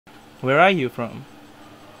Where are you from?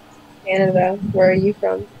 Canada. Where are you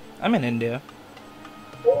from? I'm in India.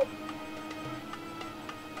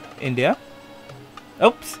 India?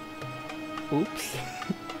 Oops. Oops.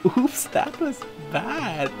 Oops, that was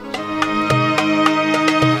bad.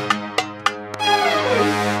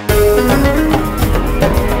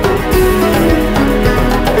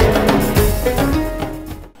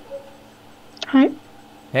 Hi.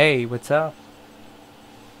 Hey, what's up?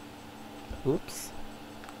 Oops.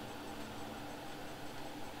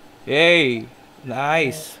 Hey,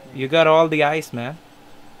 nice. You got all the ice, man.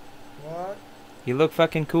 What? You look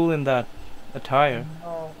fucking cool in that attire.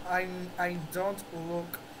 No, I don't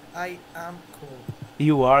look. I am cool.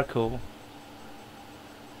 You are cool.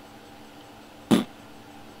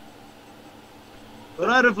 Where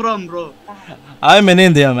are you from, bro? I'm in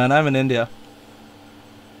India, man. I'm in India.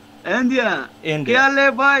 India. India. क्या ले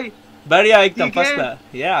भाई? बढ़िया एकदम ठीक है? first class.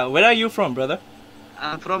 Yeah, where are you from, brother?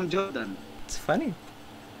 I'm from Jordan. It's funny.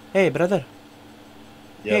 Hey, brother.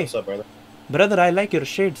 Yeah, Hey. what's up, brother? Brother, I like your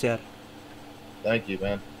shades, yeah. Thank you,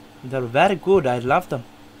 man. They're very good. I love them.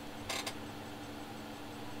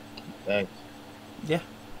 Thanks. Yeah.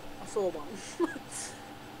 I saw one.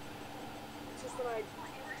 Just like.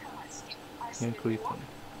 You're creepy.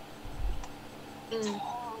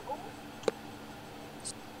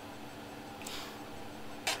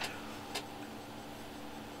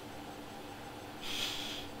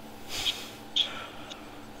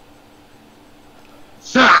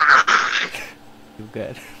 You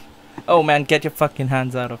good. Oh man, get your fucking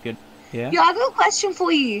hands out of your... Yeah? Yeah, I've got a question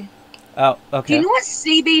for you. Oh, Do okay. you know what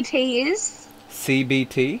CBT is?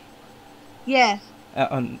 CBT? Yeah.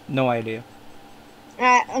 No idea.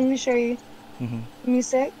 Alright, I'm gonna show you. Mm-hmm. Give me a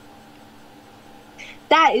sec.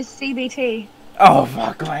 That is CBT. Oh,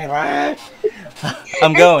 fuck my life.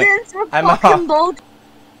 I'm going. I'm fucking off. bold.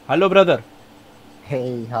 Hello, brother.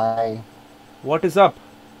 Hey, hi. What is up?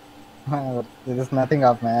 There's nothing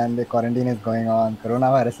up, man. The quarantine is going on.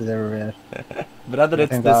 Coronavirus is everywhere. Brother,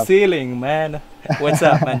 it's Nothing's the up. ceiling, man. What's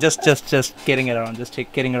up, man? Just kidding around. Just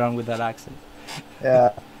kidding around with that accent.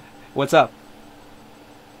 Yeah. What's up?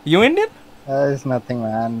 You Indian? There's nothing,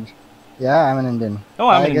 man. Yeah, I'm an Indian. Oh,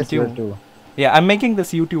 I'm I Indian guess you're too. too. Yeah, I'm making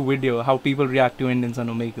this YouTube video how people react to Indians on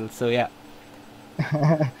Omegle. So yeah.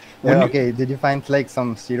 Yeah, okay. Did you find like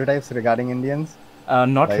some stereotypes regarding Indians?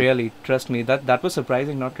 Not Like- really. Trust me. That was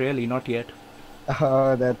surprising. Not really. Not yet.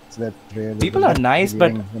 Oh, that's really. People are nice,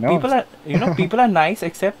 but relieving, you know? people are nice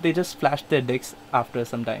except they just flash their dicks after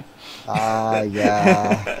some time. Ah,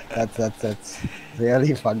 yeah. That's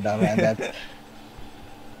really fucked up, man. That's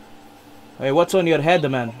Hey, what's on your head,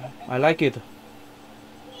 man? I like it.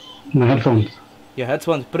 My headphones. Your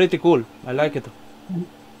headphones pretty cool. I like it.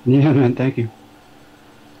 Yeah, man, thank you.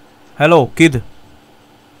 Hello, kid.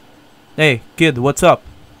 Hey, kid, what's up?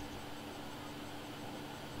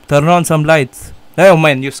 Turn on some lights. Hey, oh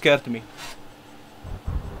man, you scared me.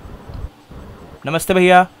 Namaste,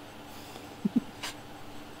 bhaiya.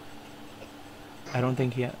 I don't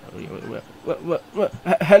think he... What?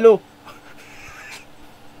 Hello.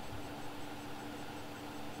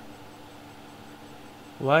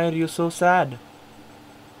 Why are you so sad?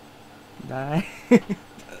 Die.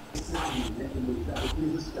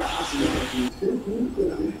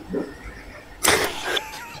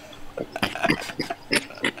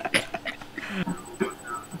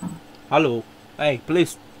 Hello. Hey,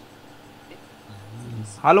 please.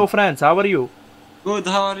 Hello, friends. How are you? Good,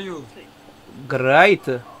 how are you? Great.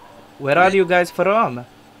 Where are you guys from?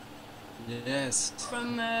 Yes.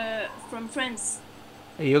 From France.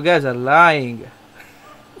 You guys are lying.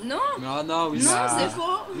 No. No, we, c'est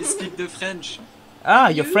faux. we speak the French. Ah,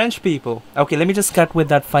 you're French people. Okay, let me just cut with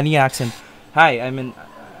that funny accent. Hi, I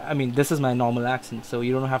mean, this is my normal accent, so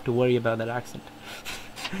you don't have to worry about that accent.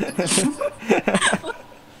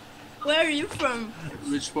 Where are you from?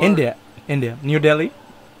 Which part? India, New Delhi.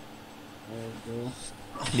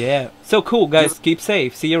 Yeah. So cool, guys. Keep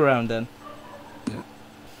safe. See you around then. Yeah.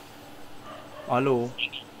 Hello.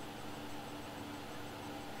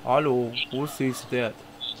 Hello. Who is that?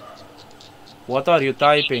 What are you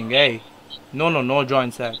typing? Hey. No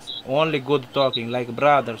joint sex. Only good talking, like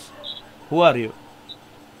brothers. Who are you?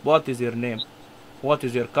 What is your name? What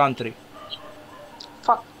is your country?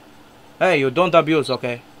 Fuck. Hey, you don't abuse,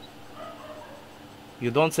 okay?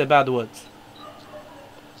 You don't say bad words.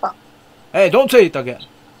 Fuck. Hey, don't say it again.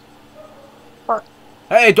 Fuck.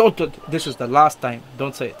 Hey, don't. This is the last time.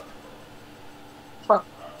 Don't say it. Fuck.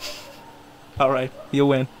 Alright, you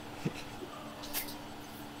win.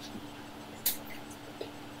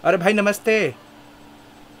 अरे भाई नमस्ते.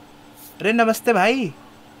 अरे नमस्ते भाई.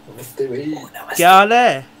 नमस्ते भाई. क्या हाल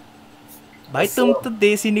है? भाई तुम तो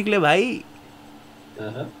देसी निकले भाई।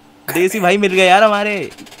 देसी भाई मिल गए यार हमारे।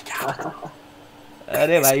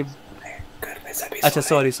 अरे भाई अच्छा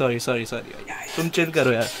सॉरी सॉरी सॉरी सॉरी तुम चिल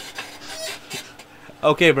करो यार।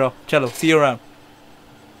 ओके ब्रो चलो सी you around.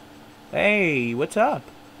 Hey, what's up?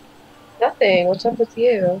 Nothing. What's up with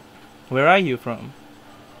you? Where are you from?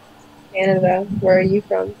 Canada. Where are you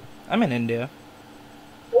from? I'm in India.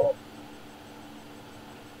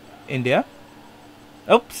 India?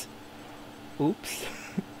 Oops. Oops.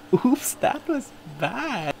 Oops, that was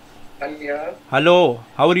bad. Hello,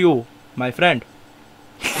 how are you, my friend?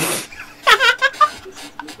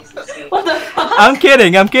 What the fuck? I'm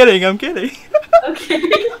kidding, I'm kidding, I'm kidding. Okay.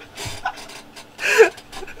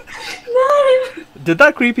 No. Did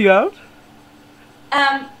that creep you out?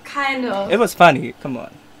 Kind of. It was funny, come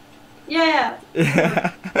on. Yeah.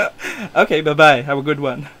 Okay, bye-bye, have a good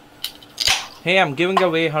one. Hey, I'm giving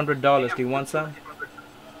away $100. Do you want some?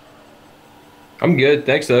 I'm good,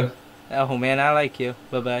 thanks though. Oh man, I like you.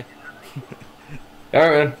 Bye-bye.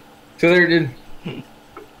 Alright man. See you later, dude.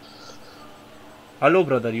 Hello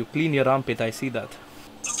brother, you clean your armpit, I see that.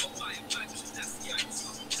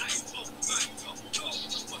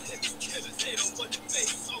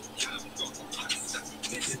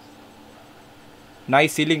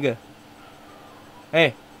 Nice ceiling.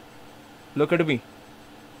 Hey, look at me.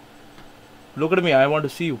 Look at me, I want to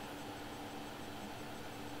see you.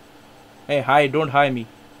 Hey, hi, don't hi me.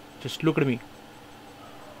 Just look at me.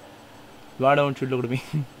 Why don't you look at me?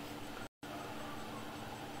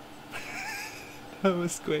 That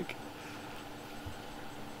was quick.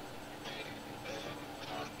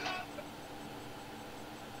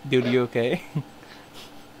 Dude, you okay?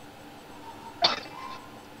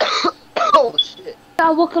 Oh shit.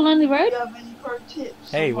 Our walk along the road?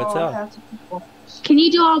 Hey, what's up? Can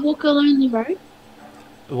you do our walk along the road?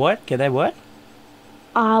 What? Can I what?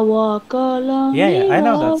 I walk along Yeah, the I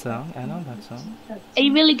know that road. song. I know that song. Are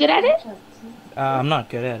you really good at it? I'm not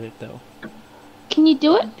good at it though. Can you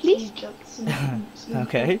do it, please?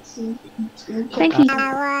 Okay. Thank you.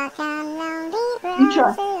 You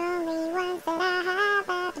try.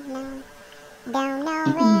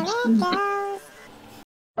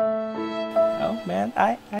 Oh man,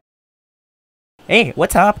 I. Hey,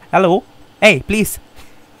 what's up? Hello. Hey, please.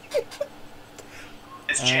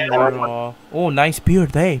 Oh, nice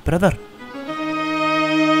beard, hey, brother.